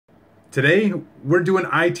Today, we're doing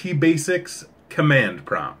IT Basics command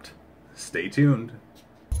prompt. Stay tuned.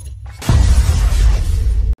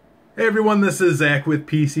 Hey everyone, this is Zach with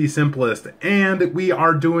PC Simplest, and we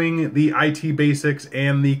are doing the IT Basics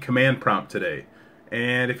and the command prompt today.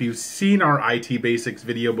 And if you've seen our IT Basics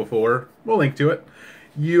video before, we'll link to it,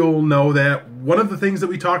 you'll know that one of the things that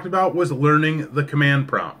we talked about was learning the command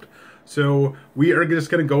prompt. So we are just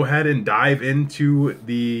going to go ahead and dive into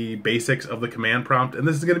the basics of the command prompt, and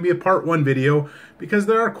this is going to be a part 1 video because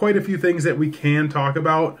there are quite a few things that we can talk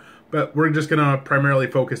about, but we're just going to primarily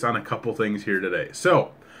focus on a couple things here today.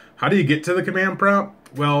 So how do you get to the command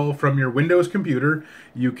prompt? Well, from your Windows computer,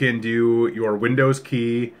 you can do your Windows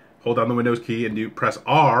key, hold down the Windows key and press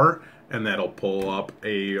R, and that'll pull up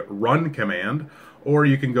a run command. Or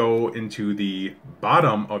you can go into the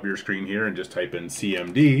bottom of your screen here and just type in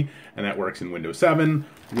CMD, and that works in Windows 7,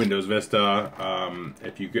 Windows Vista.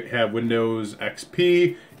 If you have Windows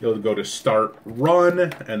XP, you'll go to Start Run,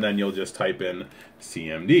 and then you'll just type in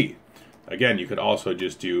CMD. Again, you could also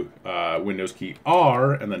just do Windows key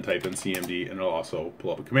R and then type in CMD, and it'll also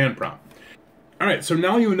pull up a command prompt. All right, so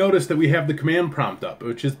now you notice that we have the command prompt up,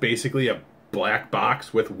 which is basically a black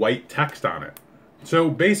box with white text on it.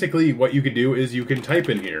 So basically what you could do is you can type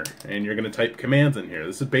in here, and you're going to type commands in here.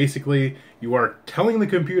 This is basically, you are telling the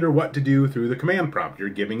computer what to do through the command prompt. You're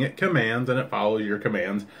giving it commands, and it follows your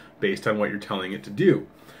commands based on what you're telling it to do.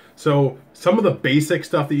 So some of the basic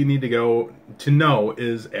stuff that you need to know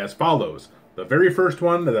is as follows. The very first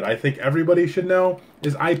one that I think everybody should know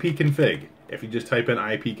is ipconfig. If you just type in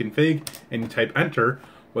ipconfig and you type enter,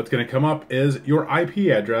 what's going to come up is your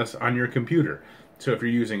IP address on your computer. So if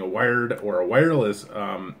you're using a wired or a wireless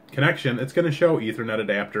connection, it's going to show Ethernet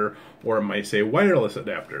adapter, or it might say wireless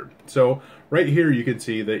adapter. So right here you can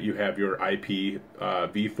see that you have your IP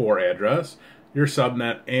v4 address, your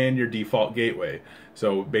subnet, and your default gateway.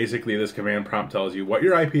 So basically this command prompt tells you what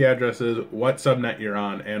your IP address is, what subnet you're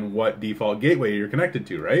on, and what default gateway you're connected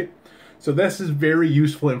to, right? So this is very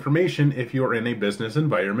useful information if you're in a business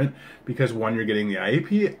environment, because one, you're getting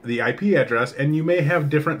the IP address, and you may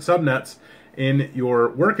have different subnets in your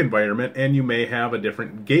work environment, and you may have a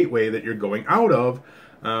different gateway that you're going out of,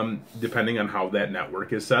 depending on how that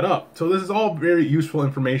network is set up. So this is all very useful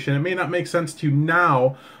information. It may not make sense to you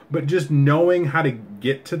now, but just knowing how to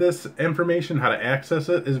get to this information, how to access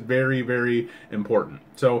it, is very, very important.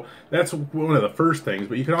 So that's one of the first things,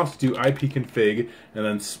 but you can also do ipconfig and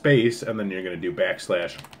then space, and then you're going to do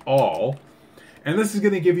 \all. And this is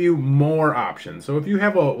going to give you more options. So if you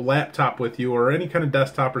have a laptop with you, or any kind of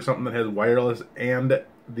desktop or something that has wireless and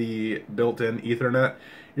the built-in Ethernet,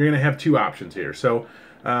 you're going to have two options here. So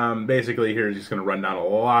basically here is just going to run down a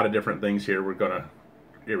lot of different things here.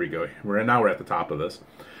 Here we go. Now we're at the top of this.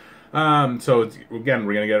 So again,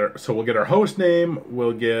 we'll get our host name,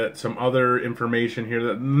 we'll get some other information here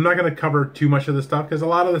that I'm not going to cover too much of this stuff, because a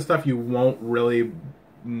lot of the stuff you won't really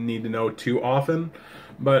need to know too often.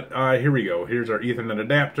 But here we go. Here's our Ethernet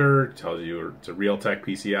adapter. It tells you it's a Realtek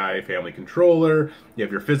PCI family controller. You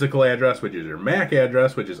have your physical address, which is your MAC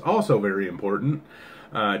address, which is also very important.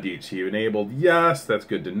 DHCP enabled, yes, that's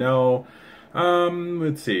good to know.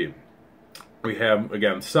 Let's see. We have,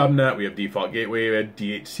 again, subnet. We have default gateway. We have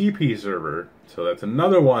DHCP server. So that's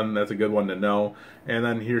another one. That's a good one to know. And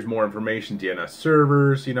then here's more information. DNS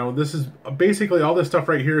servers. You know, this is basically all this stuff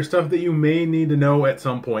right here is stuff that you may need to know at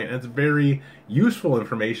some point. And it's very useful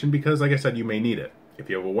information because, like I said, you may need it. If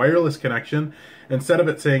you have a wireless connection, instead of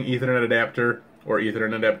it saying Ethernet adapter or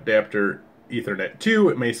Ethernet adapter Ethernet 2,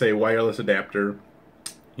 it may say wireless adapter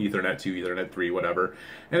Ethernet 2, Ethernet 3, whatever.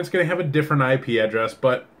 And it's going to have a different IP address,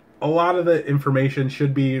 but a lot of the information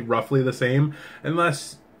should be roughly the same,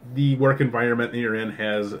 unless the work environment that you're in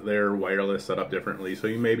has their wireless set up differently. So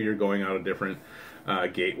maybe you're going out a different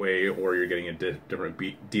gateway, or you're getting a different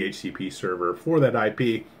DHCP server for that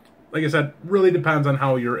IP. Like I said, really depends on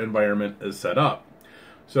how your environment is set up.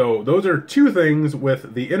 So those are two things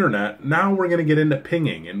with the internet. Now we're going to get into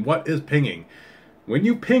pinging. And what is pinging? When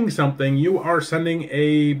you ping something, you are sending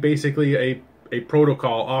basically a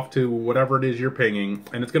protocol off to whatever it is you're pinging,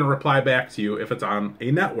 and it's going to reply back to you if it's on a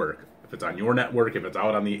network, if it's on your network, if it's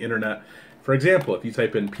out on the internet. For example, if you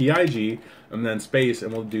type in PIG and then space,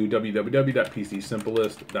 and we'll do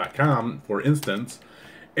www.pcsimplest.com for instance,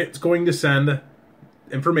 it's going to send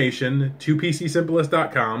information to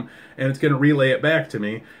pcsimplest.com, and it's going to relay it back to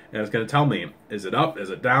me, and it's going to tell me, is it up, is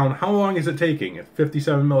it down, how long is it taking? It's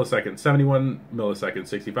 57 milliseconds, 71 milliseconds,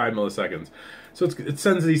 65 milliseconds. So it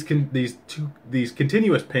sends these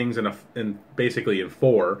continuous pings in basically in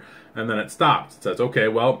 4, and then it stops. It says, okay,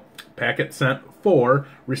 well, packet sent 4,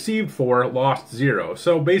 received 4, lost 0.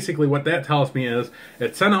 So basically what that tells me is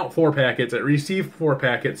it sent out 4 packets, it received 4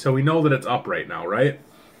 packets, so we know that it's up right now, right?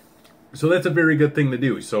 So that's a very good thing to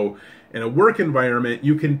do. So in a work environment,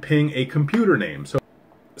 you can ping a computer name.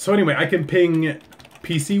 So anyway, I can ping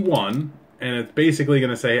PC1, and it's basically going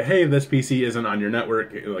to say, hey, this PC isn't on your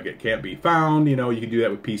network, like it can't be found. You know, you can do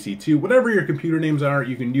that with PC2. Whatever your computer names are,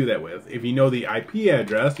 you can do that with. If you know the IP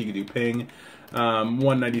address, you can do ping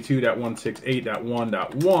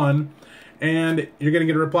 192.168.1.1, and you're going to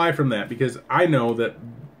get a reply from that, because I know that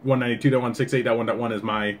 192.168.1.1 is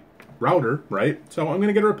my router, right? So I'm going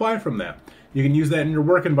to get a reply from that. You can use that in your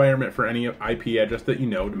work environment for any IP address that you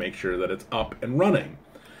know to make sure that it's up and running.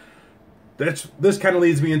 This kind of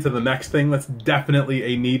leads me into the next thing. That's definitely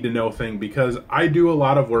a need to know thing, because I do a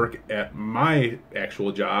lot of work at my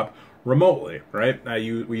actual job remotely, right?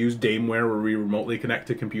 We use Dameware, where we remotely connect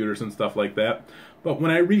to computers and stuff like that. But when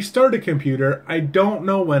I restart a computer, I don't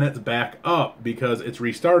know when it's back up, because it's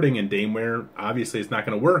restarting in Dameware. Obviously, it's not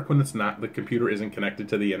going to work when the computer isn't connected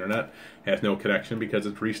to the internet, has no connection, because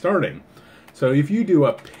it's restarting. So if you do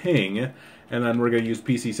a ping, and then we're going to use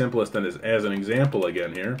PC Simplest as an example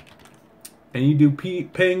again here, and you do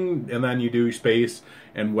ping, and then you do space,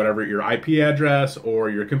 and whatever your IP address or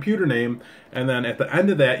your computer name, and then at the end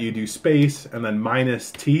of that you do space, and then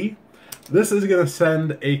 -T. This is going to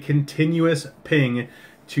send a continuous ping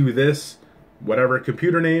to this whatever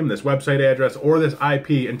computer name, this website address, or this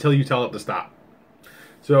IP until you tell it to stop.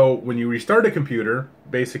 So when you restart a computer,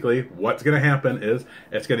 basically what's going to happen is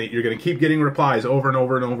you're going to keep getting replies over and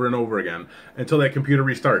over and over and over again until that computer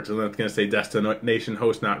restarts, and then it's going to say destination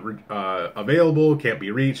host not available, can't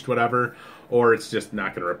be reached, whatever, or it's just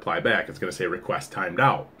not going to reply back. It's going to say request timed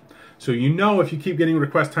out. So you know, if you keep getting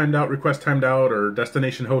request timed out, or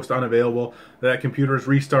destination host unavailable, that computer is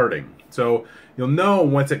restarting. So you'll know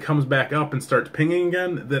once it comes back up and starts pinging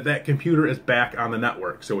again that computer is back on the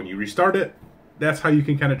network. So when you restart it, that's how you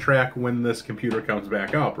can kind of track when this computer comes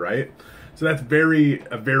back up, right? So that's a very,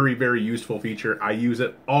 very useful feature. I use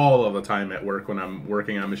it all of the time at work when I'm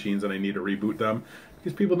working on machines and I need to reboot them,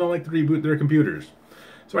 because people don't like to reboot their computers.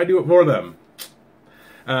 So I do it for them.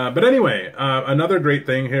 But anyway, another great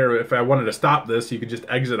thing here, if I wanted to stop this, you could just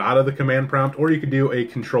exit out of the command prompt, or you could do a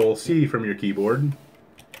Control-C from your keyboard,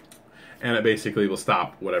 and it basically will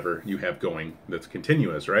stop whatever you have going that's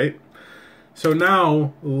continuous, right? So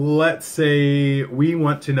now, let's say we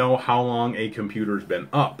want to know how long a computer's been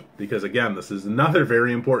up, because again, this is another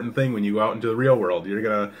very important thing when you go out into the real world. You're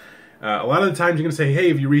gonna, a lot of the times you're gonna say, hey,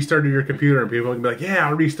 have you restarted your computer? And people are gonna be like, yeah, I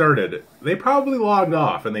restarted. They probably logged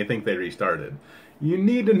off and they think they restarted. You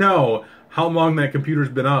need to know how long that computer's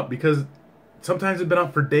been up, because sometimes it's been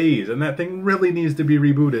up for days, and that thing really needs to be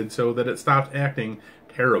rebooted so that it stops acting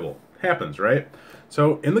terrible. Happens, right?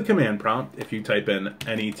 So in the command prompt, if you type in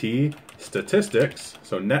net statistics,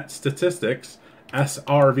 so net statistics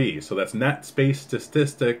SRV, so that's net space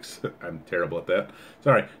statistics, I'm terrible at that,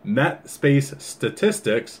 sorry, net space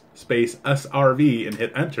statistics space SRV, and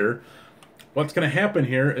hit enter, what's going to happen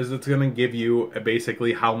here is it's going to give you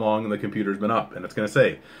basically how long the computer's been up, and it's going to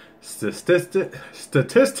say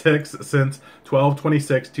statistics since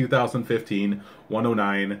 12/26/2015,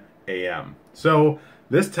 1:09 a.m. So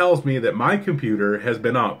this tells me that my computer has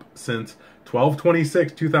been up since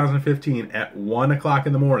 12/26/2015 at 1 o'clock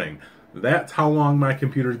in the morning. That's how long my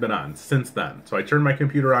computer's been on since then. So I turned my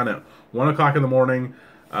computer on at 1 o'clock in the morning,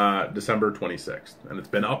 December 26th, and it's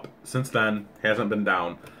been up since then, hasn't been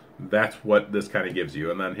down. That's what this kind of gives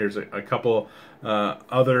you. And then here's a couple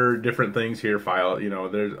other different things here. You know,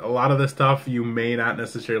 there's a lot of this stuff you may not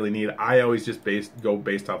necessarily need. I always just go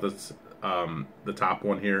based off this the top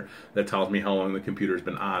one here that tells me how long the computer's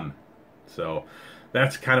been on. So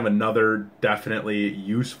that's kind of another definitely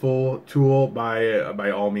useful tool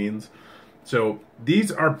by all means. So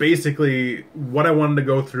these are basically what I wanted to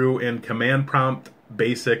go through in Command Prompt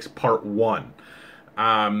Basics Part 1.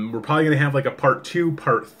 We're probably going to have like a part 2,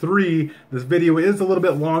 part 3. This video is a little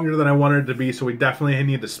bit longer than I wanted it to be, so we definitely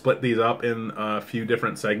need to split these up in a few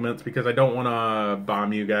different segments, because I don't want to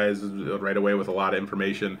bomb you guys right away with a lot of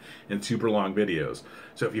information in super long videos.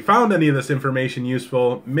 So if you found any of this information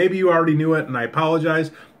useful, maybe you already knew it and I apologize,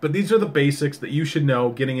 but these are the basics that you should know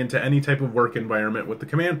getting into any type of work environment with the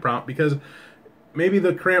command prompt, because maybe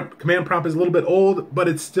the command prompt is a little bit old, but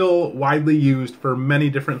it's still widely used for many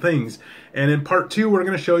different things. And in part 2, we're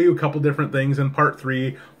going to show you a couple different things. In part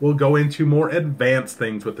 3, we'll go into more advanced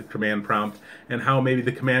things with the command prompt and how maybe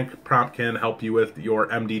the command prompt can help you with your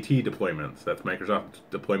MDT deployments. That's Microsoft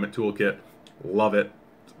Deployment Toolkit. Love it.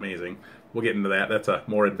 It's amazing. We'll get into that. That's a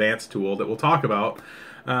more advanced tool that we'll talk about.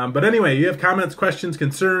 But anyway, you have comments, questions,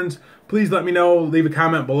 concerns, please let me know. Leave a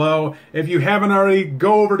comment below. If you haven't already,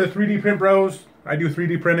 go over to 3D Print Bros. I do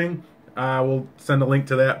 3D printing. We'll send a link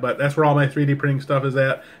to that, but that's where all my 3D printing stuff is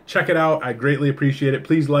at. Check it out. I greatly appreciate it.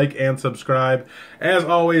 Please like and subscribe. As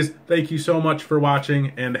always, thank you so much for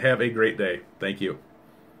watching, and have a great day. Thank you.